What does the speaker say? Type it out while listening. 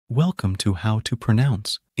Welcome to How to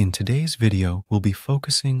Pronounce. In today's video, we'll be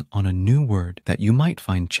focusing on a new word that you might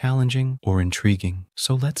find challenging or intriguing.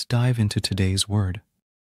 So let's dive into today's word.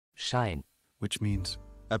 Schein, Which means,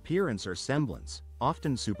 appearance or semblance,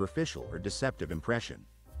 often superficial or deceptive impression.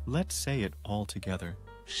 let's say it all together.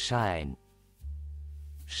 Schein,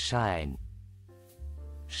 Schein,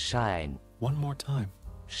 Schein, One more time.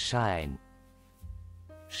 Schein,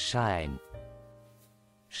 Schein,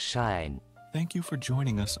 Schein. Thank you for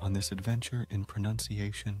joining us on this adventure in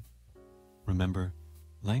pronunciation. Remember,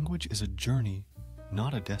 language is a journey,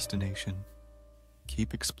 not a destination.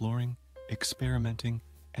 Keep exploring, experimenting,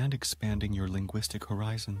 and expanding your linguistic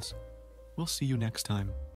horizons. We'll see you next time.